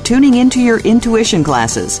 and tuning into your intuition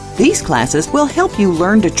classes. These classes will help you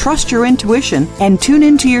learn to trust your intuition and tune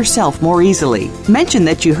into yourself more easily. Mention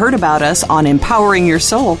that you heard about us on Empowering Your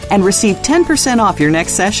Soul and receive 10% off your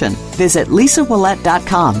next session. Visit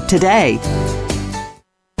lisawillette.com today.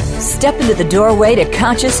 Step into the doorway to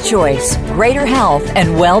conscious choice, greater health,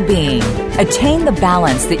 and well-being. Attain the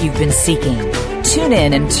balance that you've been seeking. Tune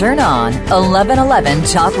in and turn on 1111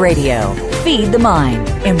 Talk Radio. Feed the mind.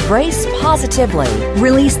 Embrace positively.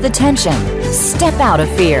 Release the tension. Step out of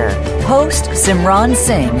fear. Host Simran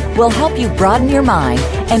Singh will help you broaden your mind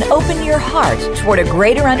and open your heart toward a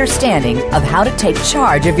greater understanding of how to take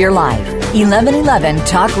charge of your life. 1111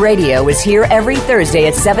 Talk Radio is here every Thursday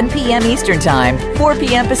at 7 p.m. Eastern Time, 4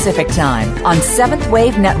 p.m. Pacific Time on Seventh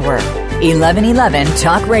Wave Network. 1111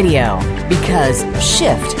 Talk Radio, because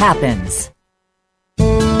shift happens.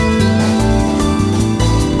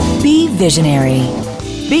 Be visionary.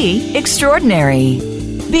 Be extraordinary.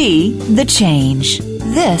 Be the change.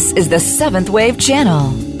 This is the Seventh Wave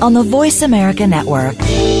Channel on the Voice America Network.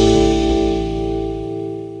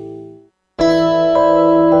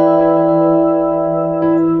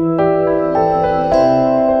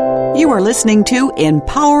 You are listening to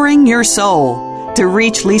Empowering Your Soul. To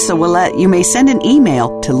reach Lisa Willette, you may send an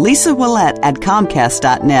email to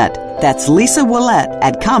lisawillette@comcast.net. That's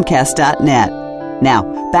lisawillette@comcast.net. Now,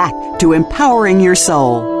 back to Empowering Your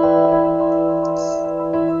Soul.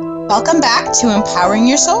 Welcome back to Empowering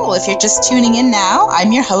Your Soul. If you're just tuning in now,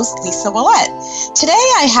 I'm your host, Lisa Willette. Today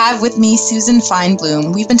I have with me Susan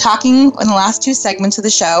Feinbloom. We've been talking in the last two segments of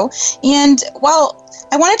the show, and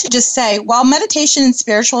I wanted to just say, while meditation and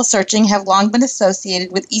spiritual searching have long been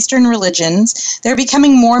associated with Eastern religions, they're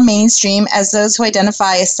becoming more mainstream as those who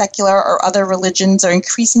identify as secular or other religions are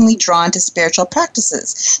increasingly drawn to spiritual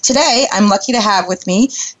practices. Today, I'm lucky to have with me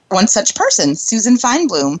one such person, Susan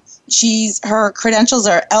Feinbloom. Her credentials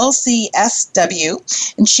are LCSW,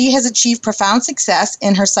 and she has achieved profound success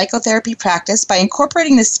in her psychotherapy practice by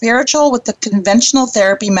incorporating the spiritual with the conventional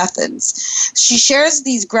therapy methods. She shares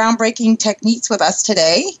these groundbreaking techniques with us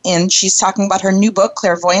today, and she's talking about her new book,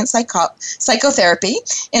 Clairvoyant Psychotherapy,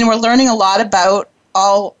 and we're learning a lot about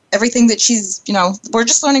everything that she's, we're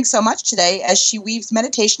just learning so much today as she weaves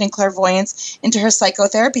meditation and clairvoyance into her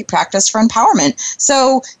psychotherapy practice for empowerment.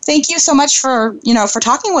 So thank you so much for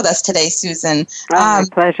talking with us today, Susan. My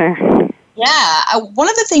pleasure. Yeah. One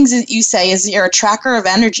of the things that you say is you're a tracker of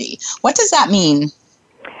energy. What does that mean?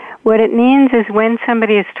 What it means is when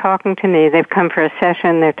somebody is talking to me, they've come for a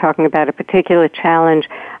session, they're talking about a particular challenge,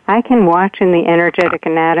 I can watch in the energetic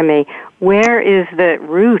anatomy, where is the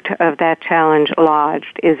root of that challenge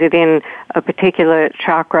lodged? Is it in a particular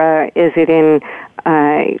chakra? Is it in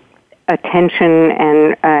attention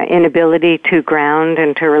and inability to ground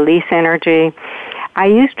and to release energy? I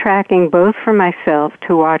use tracking both for myself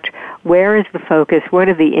to watch where is the focus, what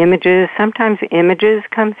are the images. Sometimes images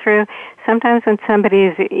come through. Sometimes when somebody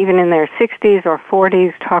is even in their 60s or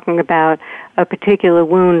 40s talking about a particular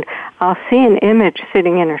wound, I'll see an image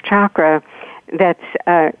sitting in her chakra that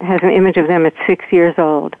has an image of them at 6 years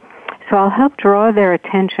old. So I'll help draw their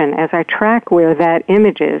attention as I track where that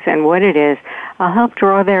image is and what it is. I'll help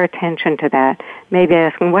draw their attention to that. Maybe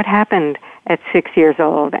ask them what happened at 6 years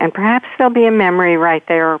old, and perhaps there'll be a memory right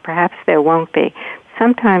there, or perhaps there won't be.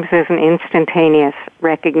 sometimes there's an instantaneous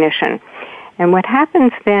recognition. And what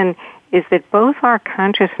happens then is that both our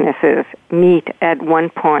consciousnesses meet at one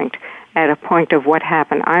point, at a point of what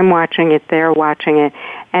happened. I'm watching it, they're watching it,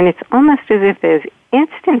 and it's almost as if there's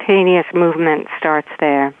instantaneous movement starts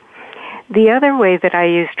there. The other way that I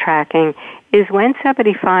use tracking is when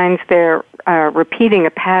somebody finds they're repeating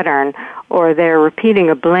a pattern or they're repeating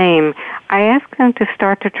a blame, I ask them to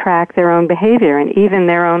start to track their own behavior and even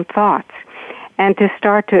their own thoughts, and to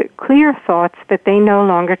start to clear thoughts that they no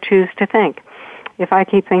longer choose to think. If I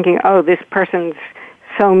keep thinking, oh, this person's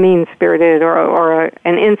so mean-spirited, or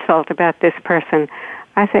an insult about this person,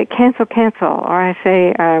 I say, cancel, or I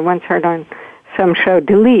say, I once heard on some show,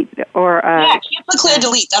 delete, or... cancel, clear,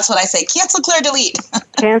 delete. That's what I say. Cancel, clear, delete.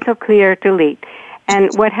 Cancel, clear, delete.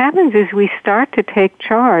 And what happens is we start to take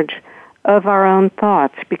charge of our own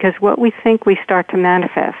thoughts, because what we think we start to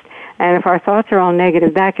manifest. And if our thoughts are all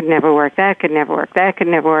negative, that could never work, that could never work, that could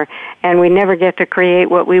never work, and we never get to create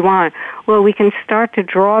what we want. Well, we can start to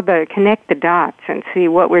connect the dots and see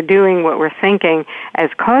what we're doing, what we're thinking as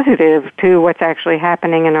causative to what's actually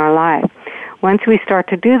happening in our life. Once we start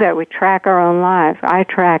to do that, we track our own lives. I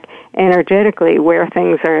track energetically where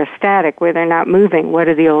things are static, where they're not moving, what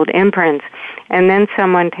are the old imprints. And then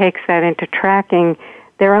someone takes that into tracking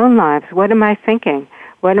their own lives. What am I thinking?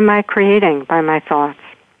 What am I creating by my thoughts?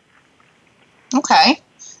 Okay.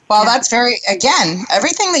 Well, that's again,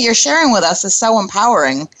 everything that you're sharing with us is so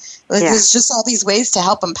empowering. There's just all these ways to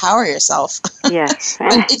help empower yourself. Yes.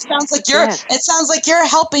 But it sounds like you're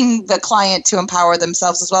helping the client to empower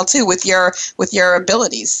themselves as well too with your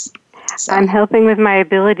abilities. So. I'm helping with my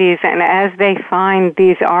abilities, and as they find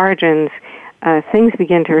these origins, things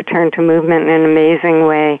begin to return to movement in an amazing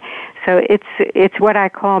way. So it's what I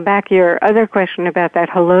call, back your other question about that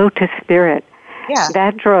hello to spirit. Yeah.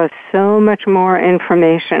 That draws so much more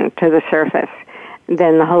information to the surface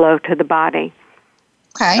than the hello to the body.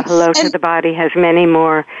 Okay. The hello to the body has many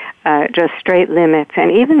more just straight limits.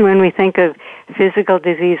 And even when we think of physical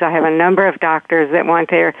disease, I have a number of doctors that want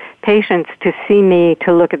their patients to see me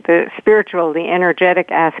to look at the spiritual, the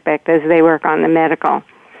energetic aspect as they work on the medical.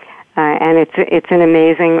 And it's an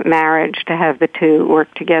amazing marriage to have the two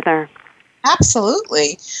work together.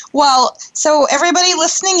 Absolutely. Well, so everybody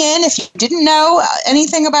listening in, if you didn't know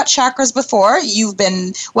anything about chakras before, you've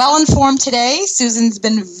been well informed today. Susan's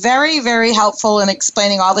been very, very helpful in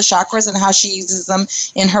explaining all the chakras and how she uses them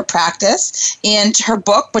in her practice. And her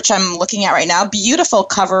book, which I'm looking at right now, beautiful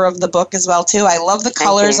cover of the book as well too. I love the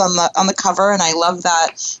colors on the cover, and I love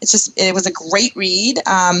that. It was a great read.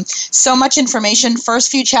 So much information. First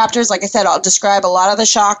few chapters, like I said, I'll describe a lot of the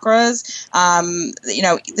chakras.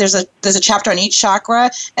 There's a chapter on each chakra,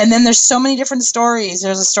 and then there's so many different stories.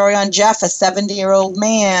 There's a story on Jeff, a 70-year-old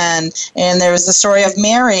man, and there's the story of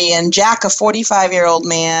Mary and Jack, a 45-year-old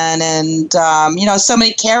man, and so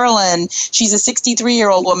many. Carolyn, she's a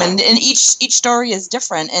 63-year-old woman, and each story is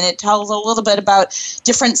different, and it tells a little bit about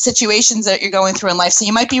different situations that you're going through in life. So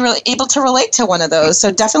you might be really able to relate to one of those.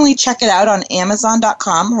 So definitely check it out on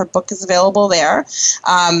Amazon.com. Her book is available there.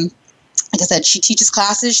 Like I said, she teaches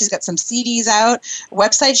classes. She's got some CDs out.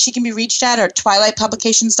 Websites she can be reached at are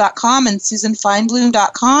twilightpublications.com and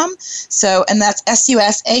susanfeinbloom.com. So, and that's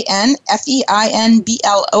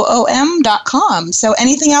SUSANFEINBLOOM.com. So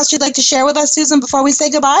anything else you'd like to share with us, Susan, before we say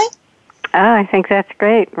goodbye? Oh, I think that's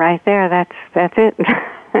great. Right there. That's it.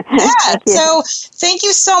 Yeah. So thank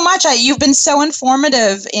you so much. You've been so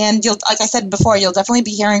informative, and like I said before, you'll definitely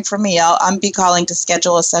be hearing from me. I'll be calling to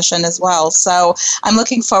schedule a session as well. So I'm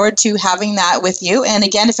looking forward to having that with you. And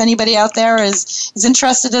again, if anybody out there is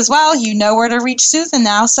interested as well, you know where to reach Susan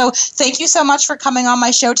now. So thank you so much for coming on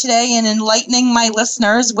my show today and enlightening my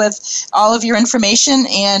listeners with all of your information.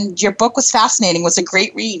 And your book was fascinating. It was a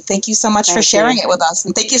great read. Thank you so much for sharing it with us.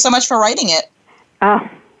 And thank you so much for writing it. Oh,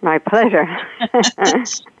 my pleasure.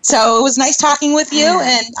 So it was nice talking with you,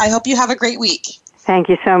 and I hope you have a great week. Thank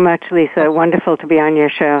you so much, Lisa. Wonderful to be on your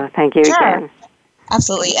show. Thank you again.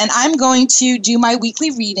 Absolutely. And I'm going to do my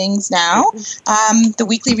weekly readings now. The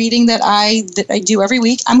weekly reading that I do every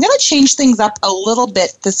week. I'm going to change things up a little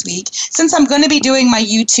bit this week. Since I'm going to be doing my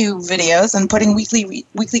YouTube videos and putting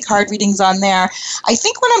weekly card readings on there, I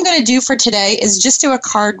think what I'm going to do for today is just do a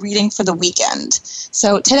card reading for the weekend.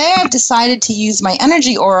 So today I've decided to use my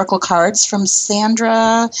Energy Oracle cards from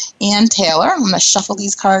Sandra Ann Taylor. I'm going to shuffle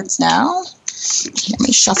these cards now. Hear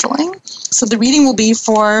me shuffling. So the reading will be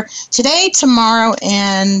for today, tomorrow,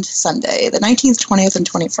 and Sunday, the 19th, 20th, and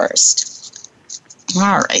 21st.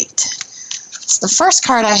 All right. So the first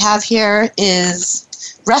card I have here is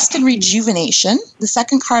rest and rejuvenation. The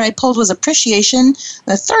second card I pulled was appreciation.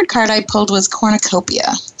 The third card I pulled was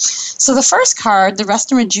cornucopia. So the first card, the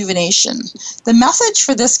rest and rejuvenation, the message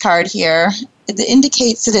for this card here, it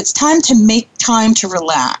indicates that it's time to make time to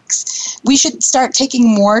relax. We should start taking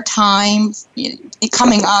more time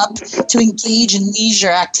coming up to engage in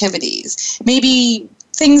leisure activities. Maybe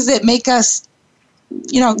things that make us,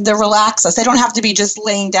 they relax us. They don't have to be just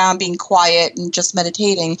laying down, being quiet and just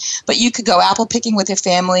meditating, but you could go apple picking with your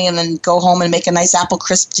family and then go home and make a nice apple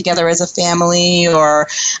crisp together as a family, or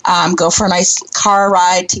go for a nice car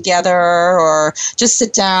ride together, or just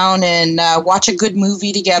sit down and watch a good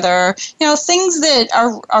movie together. Things that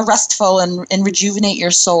are restful and rejuvenate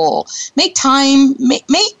your soul. Make time, make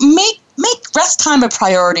rest time a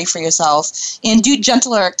priority for yourself, and do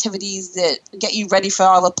gentler activities that get you ready for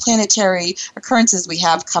all the planetary occurrences we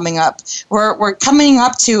have coming up. We're coming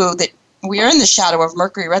up to that. We are in the shadow of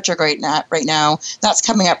Mercury retrograde right now. That's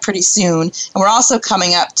coming up pretty soon, and we're also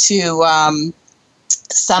coming up to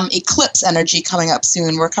some eclipse energy coming up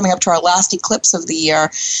soon. We're coming up to our last eclipse of the year,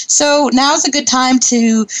 so now's a good time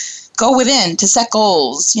to go within, to set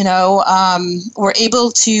goals. We're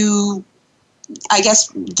able to, I guess,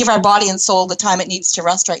 give our body and soul the time it needs to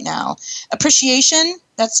rest right now. Appreciation,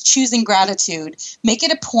 that's choosing gratitude. Make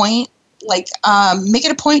it a point,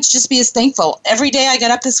 to just be as thankful. Every day I get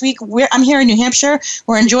up this week, I'm here in New Hampshire,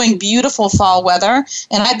 we're enjoying beautiful fall weather,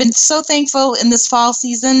 and I've been so thankful in this fall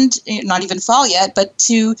season, not even fall yet, but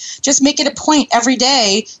to just make it a point every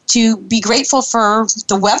day to be grateful for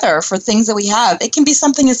the weather, for things that we have. It can be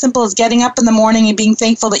something as simple as getting up in the morning and being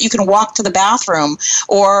thankful that you can walk to the bathroom,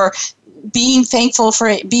 or being thankful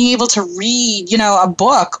for being able to read, a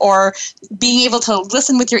book, or being able to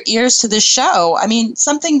listen with your ears to this show. I mean,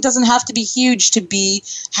 something doesn't have to be huge to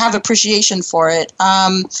have appreciation for it.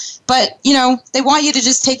 But, they want you to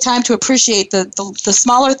just take time to appreciate the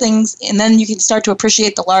smaller things, and then you can start to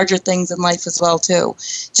appreciate the larger things in life as well, too.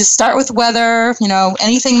 Just start with weather,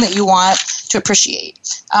 anything that you want to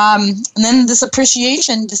appreciate. And then this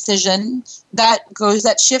appreciation decision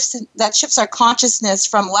that shifts our consciousness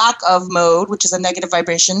from lack of mode, which is a negative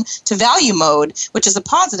vibration, to value mode, which is a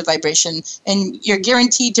positive vibration, and you're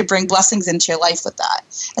guaranteed to bring blessings into your life with that.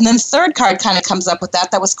 And then the third card kind of comes up with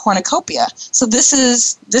that was cornucopia. So this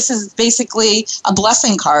is basically a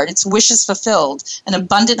blessing card. It's wishes fulfilled. An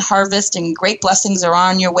abundant harvest and great blessings are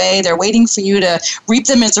on your way. They're waiting for you to reap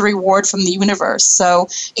them as a reward from the universe. So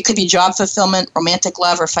it could be job fulfillment, romantic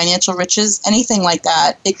love, or financial riches, anything like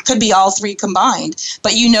that. It could be all three combined,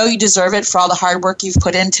 but you deserve it for all the hard work you've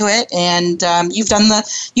put into it, and you've done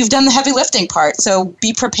the heavy lifting part. So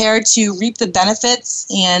be prepared to reap the benefits,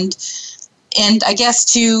 and I guess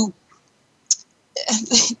to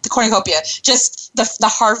the cornucopia, just the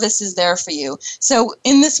harvest is there for you. So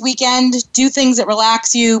in this weekend, do things that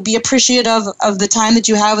relax you, be appreciative of the time that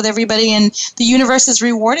you have with everybody, and the universe is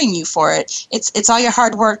rewarding you for it. It's all your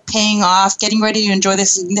hard work paying off, getting ready to enjoy the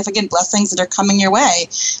significant blessings that are coming your way.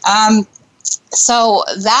 So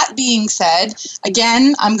that being said,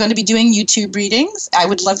 again, I'm going to be doing YouTube readings. I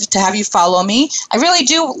would love to have you follow me. I really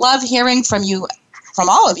do love hearing from you, from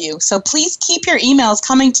all of you. So please keep your emails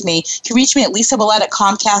coming to me. You can reach me at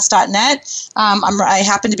lisawillette@comcast.net. I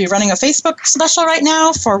happen to be running a Facebook special right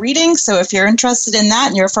now for readings. So if you're interested in that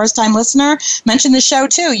and you're a first-time listener, mention the show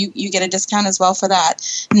too. You get a discount as well for that.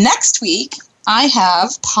 Next week, I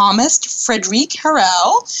have palmist Frederique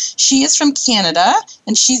Harrell. She is from Canada,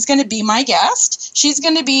 and she's going to be my guest. She's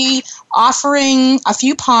going to be offering a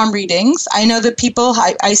few palm readings. I know that people,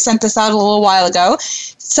 I sent this out a little while ago.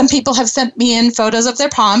 Some people have sent me in photos of their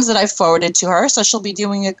palms that I've forwarded to her. So she'll be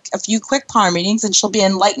doing a few quick palm readings, and she'll be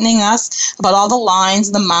enlightening us about all the lines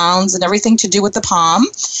and the mounds and everything to do with the palm.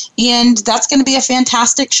 And that's going to be a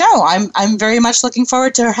fantastic show. I'm very much looking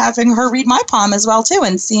forward to having her read my palm as well, too,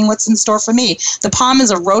 and seeing what's in store for me. The palm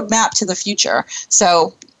is a roadmap to the future.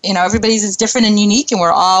 So, everybody's is different and unique, and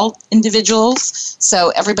we're all individuals. So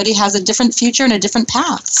everybody has a different future and a different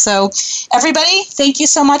path. So everybody, thank you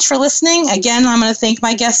so much for listening. Again, I'm going to thank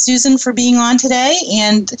my guest, Susan, for being on today,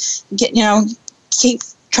 and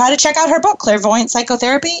try to check out her book, Clairvoyant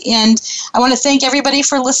Psychotherapy. And I want to thank everybody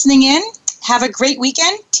for listening in. Have a great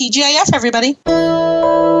weekend. TGIF, everybody.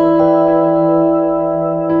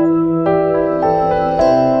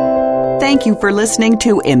 Thank you for listening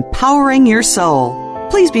to Empowering Your Soul.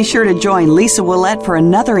 Please be sure to join Lisa Willette for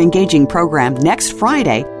another engaging program next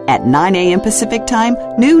Friday at 9 a.m. Pacific Time,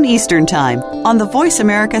 noon Eastern Time on the Voice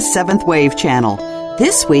America 7th Wave channel.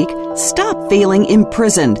 This week, stop feeling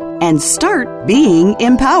imprisoned and start being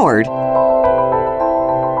empowered.